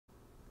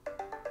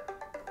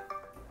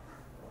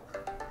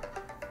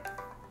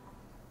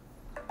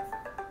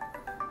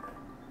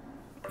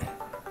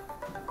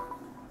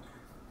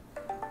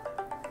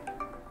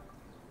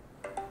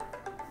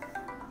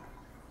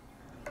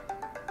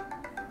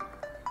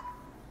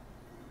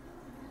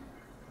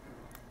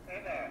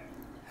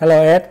Hello,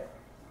 Ed.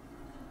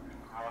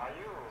 How are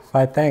you?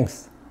 Fine,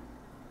 thanks.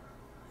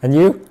 And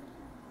you?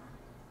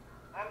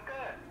 I'm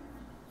good.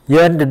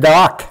 You're in the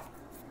dark.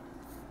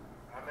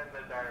 I'm in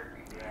the dark,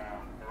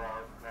 yeah. Well,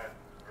 it's not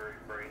very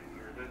bright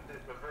here.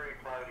 It's a very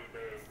cloudy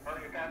day. Oh,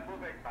 you got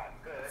moving pot.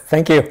 Good.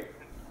 Thank you.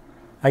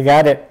 I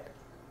got it.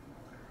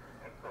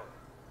 Excellent.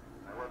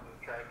 I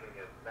wasn't tracking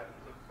it. That's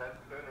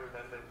sooner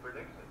than they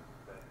predicted.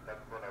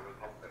 That's what I was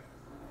hoping.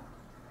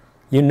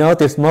 You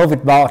noticed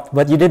Movit bot,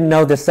 but you didn't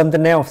notice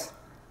something else.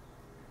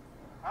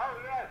 Oh,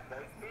 yes. I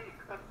see.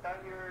 Clicked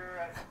on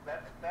your...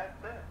 that's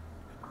it.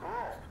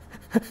 Cool.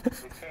 It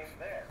came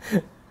there.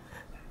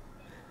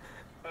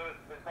 So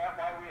is that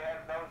why we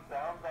have no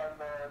sound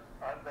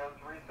on those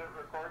recent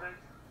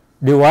recordings?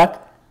 Do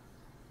what?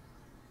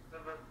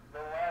 The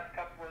last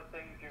couple of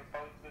things you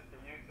posted to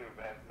YouTube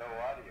have no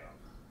audio.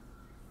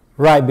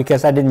 Right,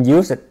 because I didn't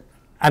use it.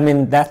 I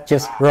mean, that's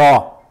just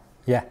raw.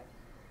 Yeah.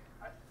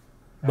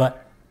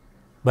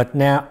 But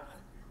now...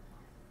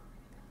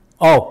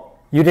 Oh,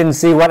 you didn't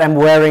see what I'm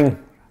wearing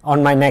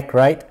on my neck,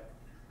 right?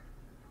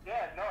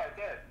 Yeah, no, I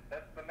did.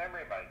 That's the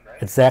memory mic,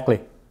 right? Exactly.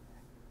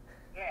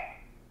 Yeah.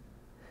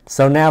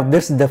 So now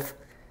this is the...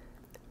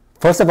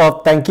 First of all,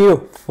 thank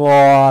you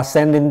for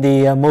sending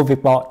the movie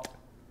bot.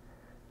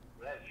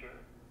 Yeah, sure.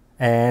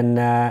 And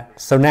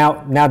so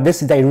now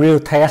this is a real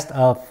test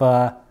of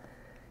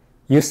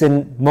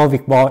using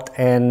Movic bot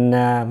and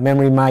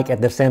memory mic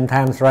at the same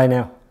time right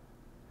now.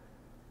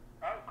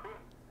 Oh, cool.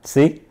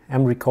 See,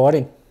 I'm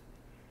recording.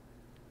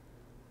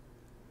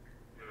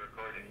 You're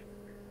recording.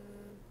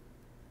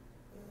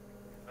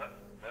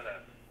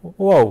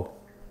 Whoa.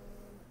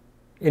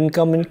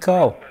 Incoming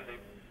call.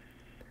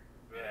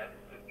 Yeah,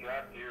 just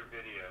dropped your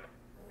video.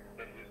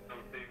 Can you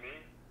still see me?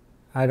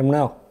 I don't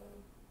know.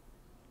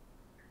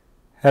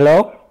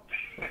 Hello?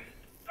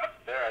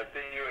 There, I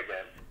see you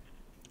again.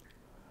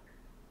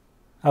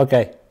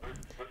 Okay.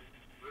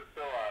 Who's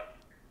still on?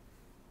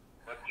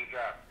 What'd you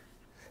drop?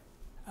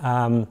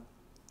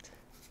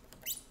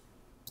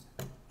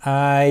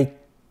 I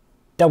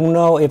don't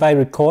know if I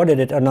recorded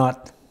it or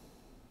not.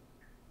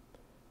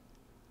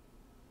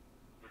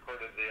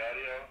 Recorded the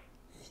audio?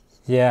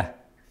 Yeah.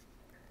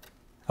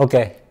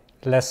 Okay,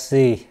 let's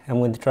see. I'm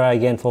going to try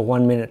again for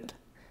 1 minute.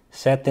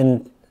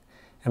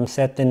 I'm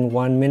setting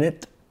 1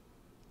 minute.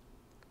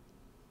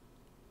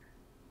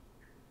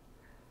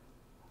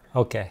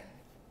 Okay.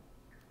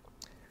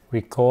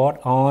 Record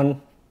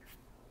on.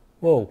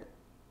 Whoa.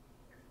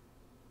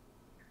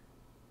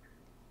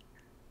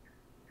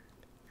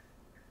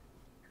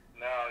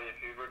 Now, if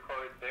you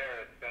record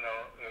there,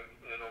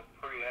 it'll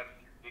preempt.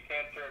 You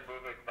can't turn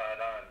MovicBot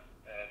on,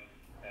 and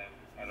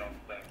I don't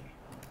think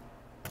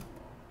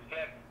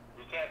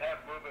you can't have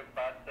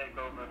MovicBot take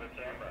over the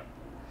camera,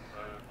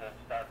 or it will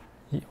stop.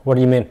 What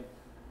do you mean?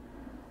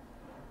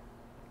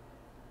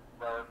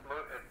 Well, if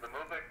the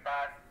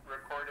MovicBot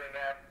recording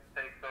app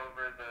takes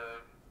over the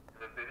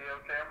video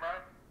camera,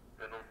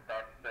 it'll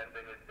stop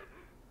sending it to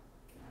you.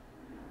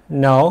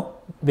 No,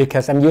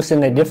 because I'm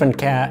using a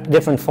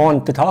different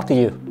phone to talk to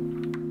you.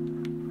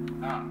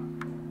 Ah.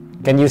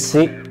 Can you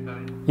see? Okay, so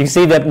You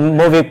see that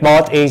Movic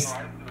bot is...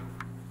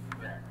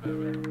 yeah,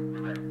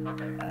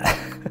 okay.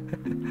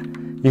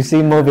 You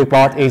see Movic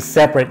bot is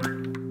separate. So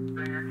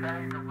you're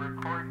trying to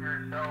record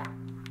yourself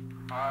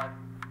on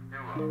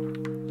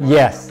Duo.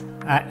 Yes,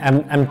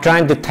 I'm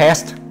trying to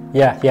test.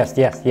 Yeah, yes.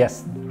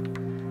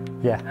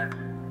 Yeah,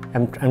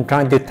 I'm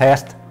trying to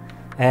test,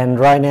 and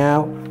right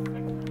now,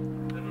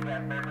 Then you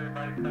got memory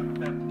mic up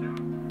step 2,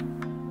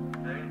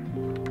 right?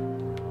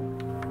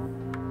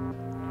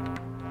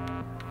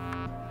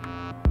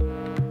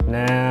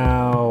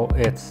 now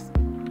it's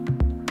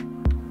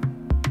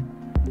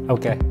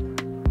okay.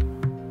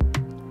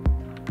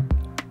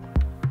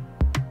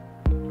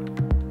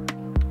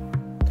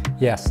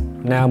 Yes,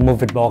 now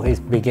Movic bot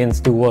begins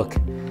to work.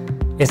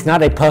 It's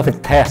not a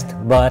perfect test,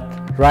 but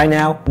right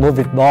now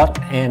Movic bot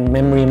and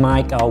memory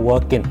mic are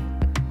working.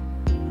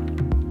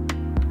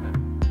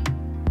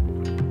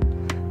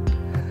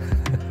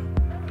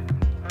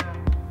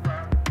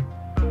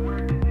 So where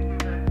did you do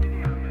that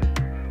video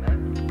yesterday?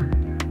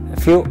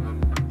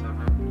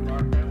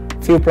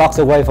 A few blocks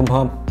away from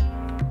home.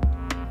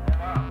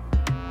 Wow.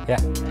 Yeah.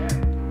 That's a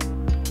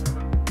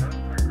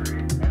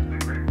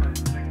great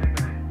place to kick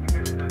it. You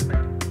could have just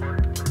done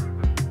recording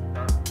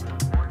through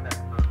the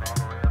vortexes all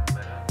the way up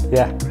there.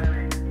 Yeah. You can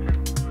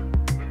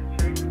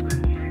change the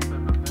shape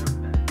of the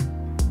vortex.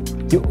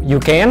 You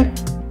can?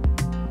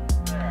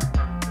 Yeah, from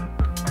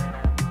just a plain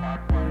old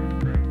clockwise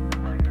thing to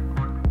like a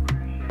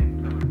corkscrew shape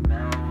so it's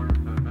narrower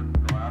so it doesn't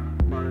go out as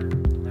far.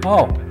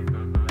 Oh. And it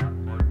goes around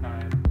 4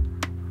 times.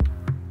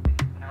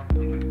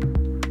 You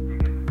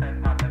can set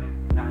how many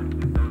times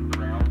it goes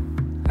around.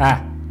 Ah,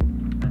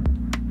 You can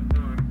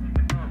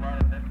do a lot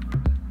of things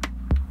with it.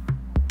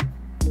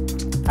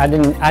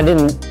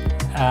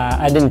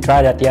 I didn't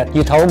try that yet.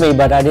 You told me,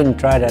 but I didn't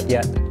try that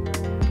yet. You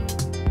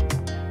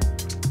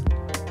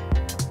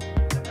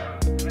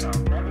know,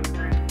 that was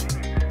great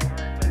seeing you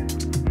there. You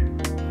could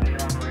see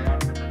all the way out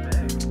to the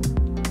bay.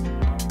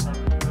 That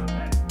was so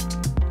nice.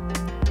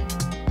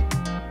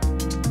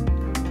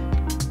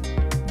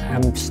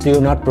 I'm still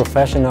not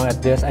professional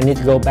at this. I need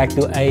to go back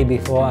to A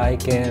before I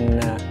can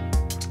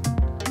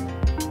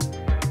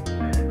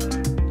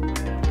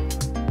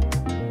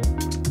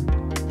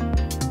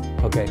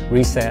okay,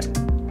 reset.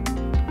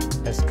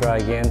 Let's try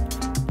again.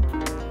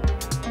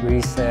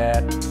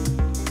 Reset,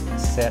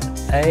 set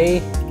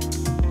A,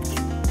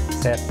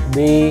 set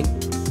B.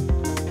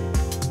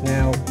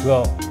 Now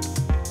go.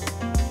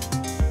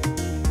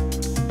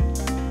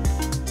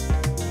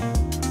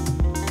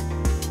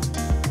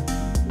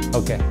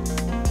 Okay.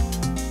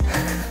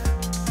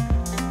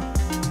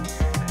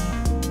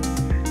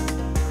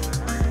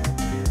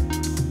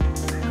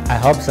 I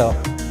hope so.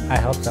 I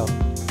hope so.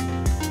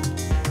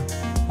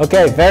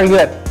 Okay, very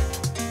good.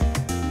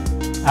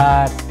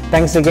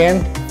 Thanks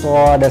again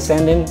for the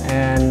sending,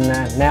 and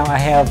now I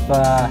have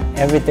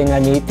everything I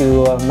need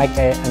to make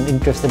an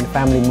interesting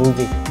family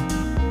movie.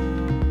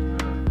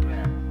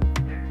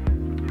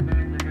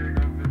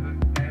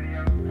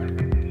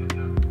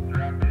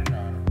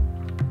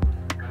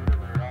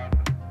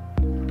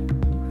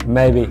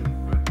 Maybe.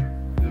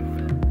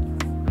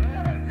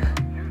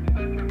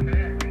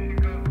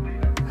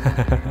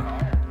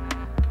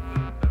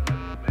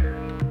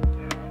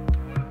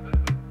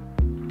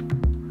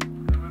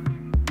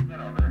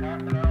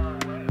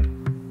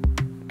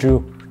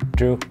 True,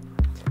 true.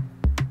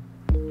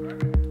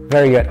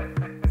 Very good.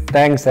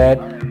 Thanks, Ed.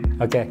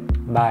 Okay,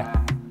 bye.